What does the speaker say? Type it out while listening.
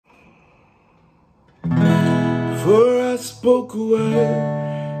Before I spoke a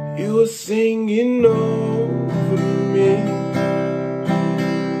word, you were singing over me.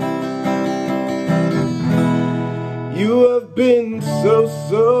 You have been so,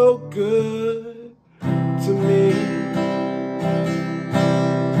 so good to me.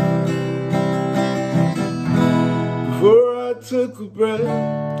 Before I took a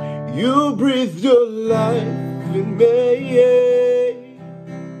breath, you breathed your life in me.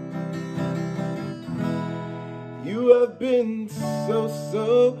 You have been so,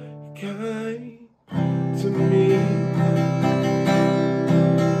 so kind to me.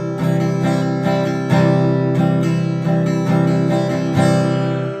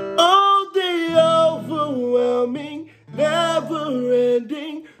 Oh, the overwhelming,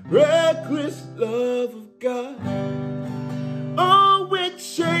 never-ending, reckless love of God. Oh, it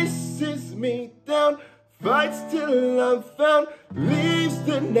chases me down, fights till I'm found, leaves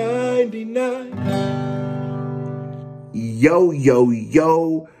the 99. Yo, yo,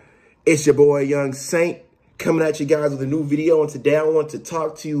 yo, it's your boy Young Saint coming at you guys with a new video. And today I want to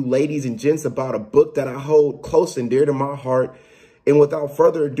talk to you ladies and gents about a book that I hold close and dear to my heart. And without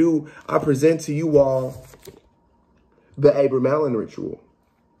further ado, I present to you all the Abramelin ritual.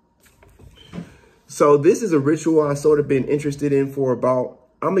 So this is a ritual I've sort of been interested in for about,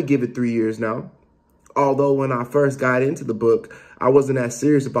 I'm going to give it 3 years now. Although when I first got into the book, I wasn't as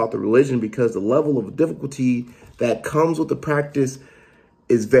serious about the religion because the level of difficulty that comes with the practice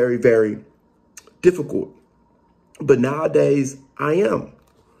is very, very difficult. But nowadays, I am.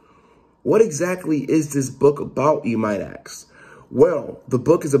 What exactly is this book about, you might ask? Well, the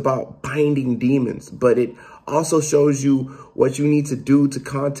book is about binding demons, but it also shows you what you need to do to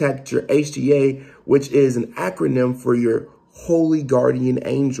contact your HGA, which is an acronym for your Holy Guardian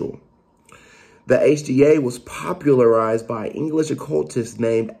Angel. The HGA was popularized by an English occultist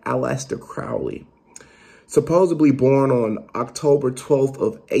named Aleister Crowley, supposedly born on October 12th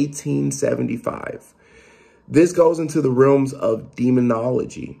of 1875. This goes into the realms of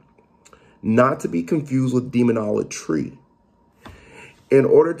demonology, not to be confused with demonolatry. In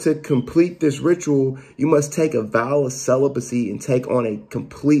order to complete this ritual, you must take a vow of celibacy and take on a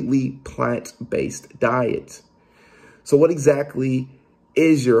completely plant-based diet. So what exactly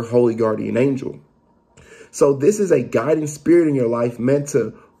is your holy guardian angel? So this is a guiding spirit in your life meant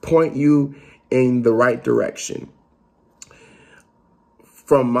to point you in the right direction.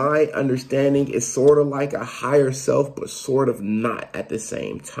 From my understanding, it's sort of like a higher self, but sort of not at the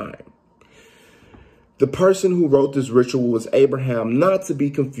same time. The person who wrote this ritual was Abraham, not to be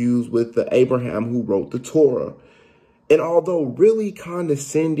confused with the Abraham who wrote the Torah. And although really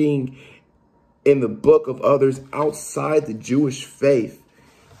condescending in the book of others outside the Jewish faith,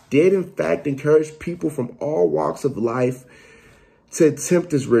 did in fact encourage people from all walks of life to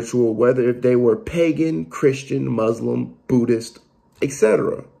attempt this ritual, whether if they were pagan, Christian, Muslim, Buddhist,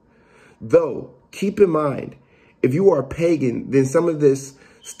 etc. Though, keep in mind, if you are pagan, then some of this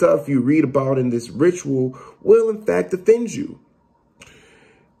stuff you read about in this ritual will in fact offend you.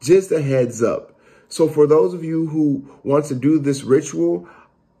 Just a heads up. So for those of you who want to do this ritual,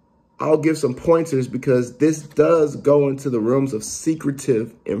 I'll give some pointers because this does go into the realms of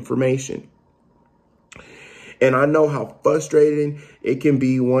secretive information. And I know how frustrating it can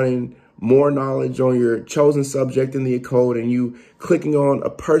be wanting more knowledge on your chosen subject in the occult and you clicking on a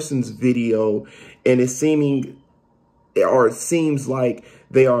person's video and it seems like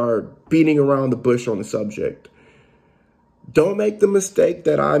they are beating around the bush on the subject. Don't make the mistake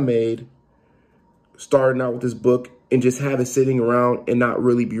that I made starting out with this book and just have it sitting around and not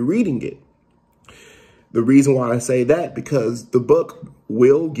really be reading it. The reason why I say that, because the book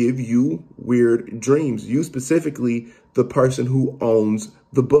will give you weird dreams. You specifically, the person who owns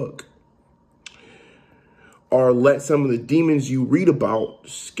the book. Or let some of the demons you read about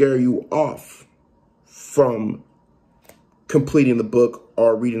scare you off from completing the book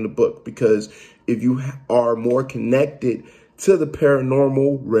or reading the book. Because if you are more connected to the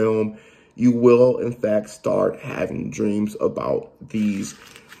paranormal realm, you will, in fact, start having dreams about these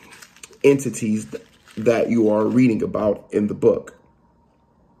entities that you are reading about in the book.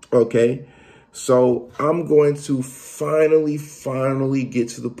 Okay, so I'm going to finally get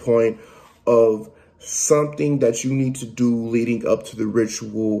to the point of something that you need to do leading up to the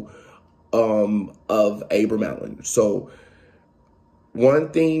ritual of Abramelin. So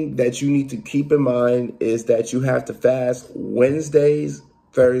one thing that you need to keep in mind is that you have to fast Wednesdays,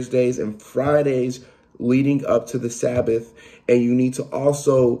 Thursdays, and Fridays leading up to the Sabbath. And you need to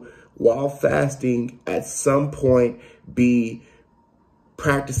also, while fasting, at some point be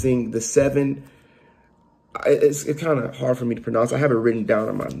practicing the 7. It's kind of hard for me to pronounce. I have it written down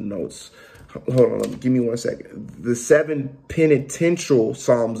in my notes. hold on, give me 1 second. The 7 penitential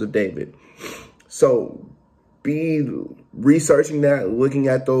Psalms of David. So be researching that, looking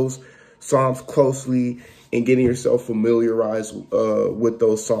at those Psalms closely, and getting yourself familiarized with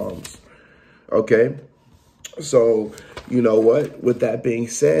those Psalms. Okay. So, you know what? With that being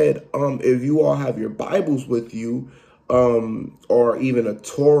said, if you all have your Bibles with you, or even a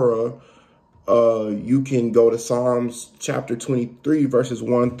Torah, you can go to Psalms chapter 23, verses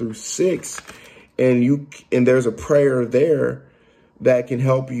 1 through 6, and there's a prayer there that can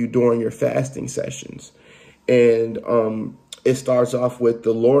help you during your fasting sessions. And it starts off with,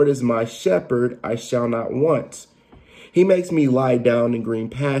 "The Lord is my shepherd, I shall not want. He makes me lie down in green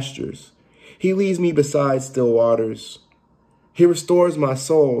pastures. He leads me beside still waters. He restores my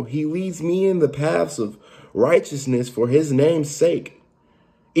soul. He leads me in the paths of righteousness for his name's sake.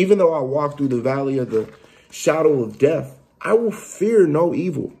 Even though I walk through the valley of the shadow of death, I will fear no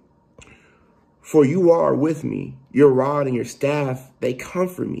evil. For you are with me. Your rod and your staff, they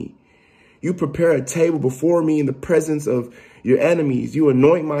comfort me. You prepare a table before me in the presence of your enemies. You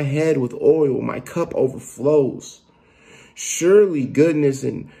anoint my head with oil. My cup overflows. Surely goodness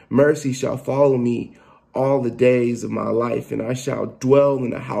and mercy shall follow me all the days of my life, and I shall dwell in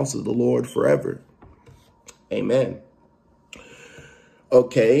the house of the Lord forever." Amen.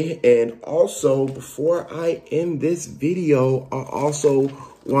 Okay, and also before I end this video, I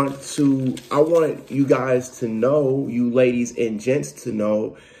want you guys to know, you ladies and gents to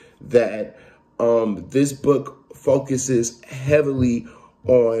know, that this book focuses heavily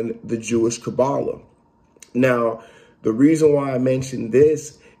on the Jewish Kabbalah. Now, the reason why I mentioned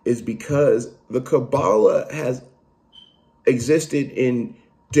this is because the Kabbalah has existed in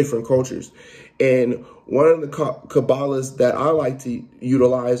different cultures. And one of the Kabbalists that I like to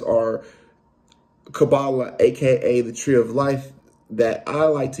utilize are Kabbalah, aka the Tree of Life, that I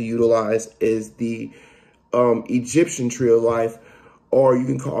like to utilize is the Egyptian Tree of Life, or you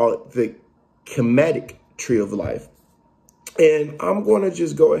can call it the Kemetic Tree of Life. And I'm going to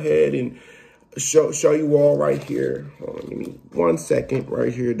just go ahead and show you all right here. Hold on, give me 1 second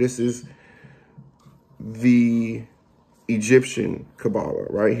right here. This is the Egyptian Kabbalah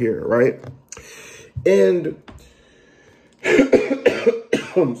right here, right? And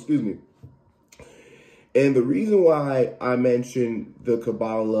excuse me. And the reason why I mentioned the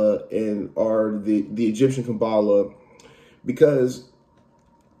Kabbalah or the Egyptian Kabbalah, because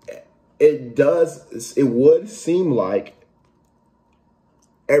it would seem like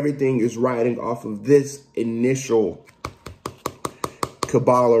everything is riding off of this initial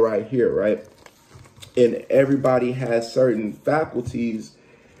Kabbalah right here, right? And everybody has certain faculties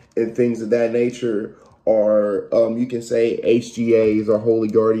and things of that nature, or you can say HGAs or holy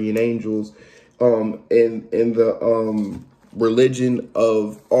guardian angels, in the religion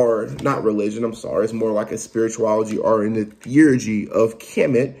of, or not religion, I'm sorry, it's more like a spirituality, or in the theurgy of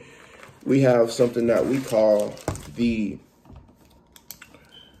Kemet, we have something that we call the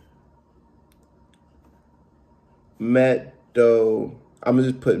I'm gonna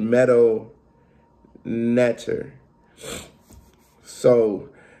just put Meadow Netter. So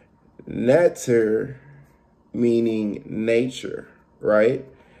Netter meaning nature, right?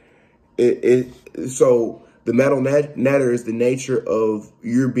 So the metal netter is the nature of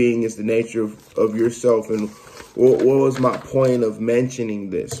your being, is the nature of yourself. And what was my point of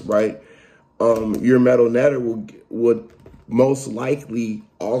mentioning this, right? Your metal netter would most likely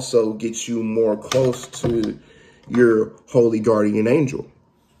also get you more close to your holy guardian angel.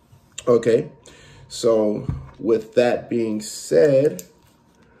 Okay, so with that being said,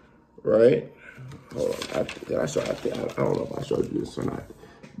 right? Hold on, I don't know if I showed you this or not.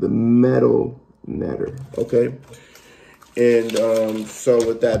 The metal netter, okay? And so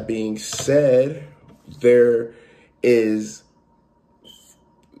with that being said, there is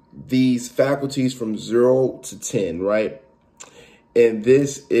these faculties from 0 to 10, right? And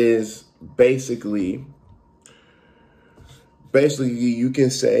this is basically you can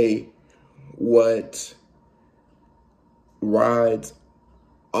say what rides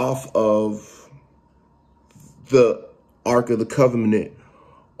off of the Ark of the Covenant,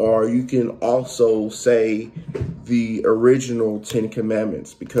 or you can also say the original 10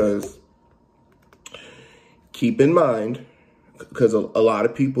 Commandments, because keep in mind, because a lot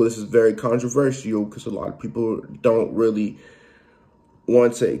of people, this is very controversial, because a lot of people don't really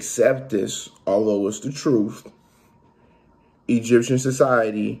want to accept this, although it's the truth. Egyptian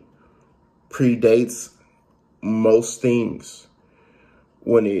society predates most things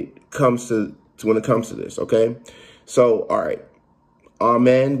when it comes to this, okay? So, all right.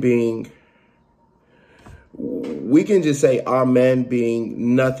 Amen being we can just say amen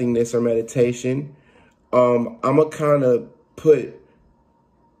being nothingness or meditation. I'm going to kind of put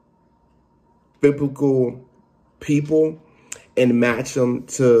biblical people and match them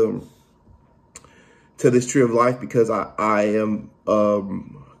to this tree of life, because I am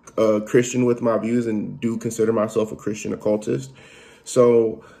a Christian with my views and do consider myself a Christian occultist.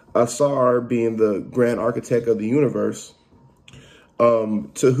 So Asar being the grand architect of the universe,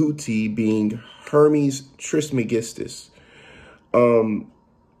 Tahuti being Hermes Trismegistus,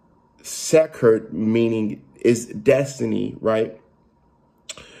 Sekert meaning is destiny, right?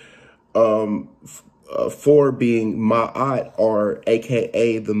 For being Ma'at, or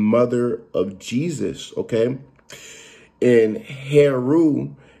aka the mother of Jesus, okay? And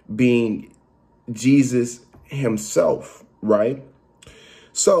Heru being Jesus himself, right?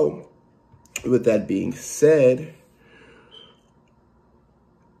 So with that being said,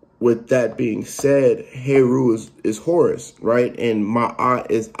 Heru is Horus, right? And Ma'at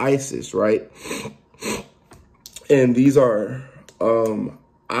is Isis, right? And these are,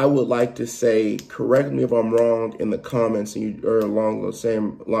 I would like to say, correct me if I'm wrong in the comments, and you are along those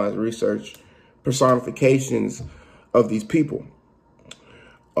same lines of research, personifications of these people.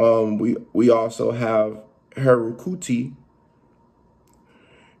 We also have Herukuti,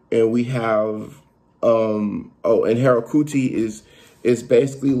 and we have and Herukuti is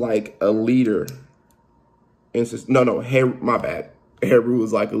basically like a leader in my bad. Heru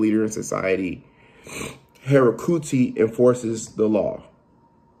is like a leader in society. Herukuti enforces the law.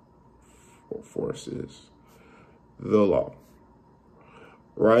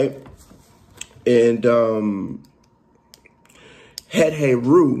 Right? And Het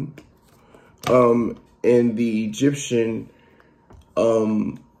Heru in the Egyptian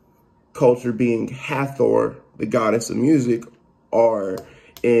culture being Hathor, the goddess of music, or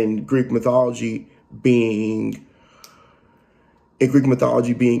in Greek mythology being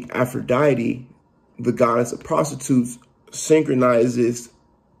Aphrodite, the goddess of prostitutes, synchronizes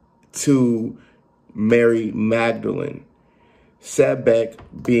to Mary Magdalene. Sebek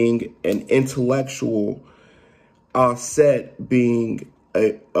being an intellectual, Set being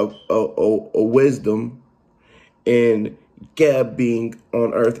a wisdom, and Geb being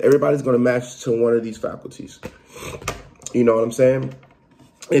on earth. Everybody's going to match to one of these faculties. You know what I'm saying?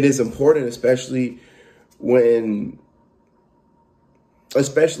 It is important, especially when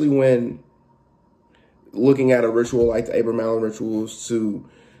looking at a ritual like the Abramelin rituals, to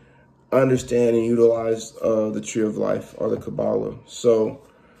understand and utilize the tree of life, or the Kabbalah. So,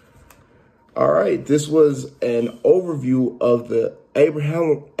 all right, this was an overview of the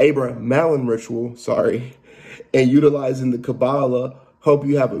Abramelin ritual, and utilizing the Kabbalah. Hope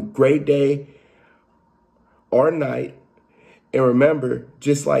you have a great day or night. And remember,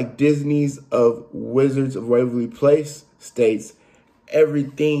 just like Disney's of Wizards of Waverly Place states,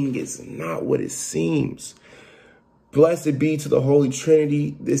 everything is not what it seems. Blessed be to the Holy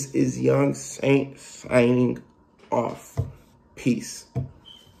Trinity. This is Young Saint signing off. Peace.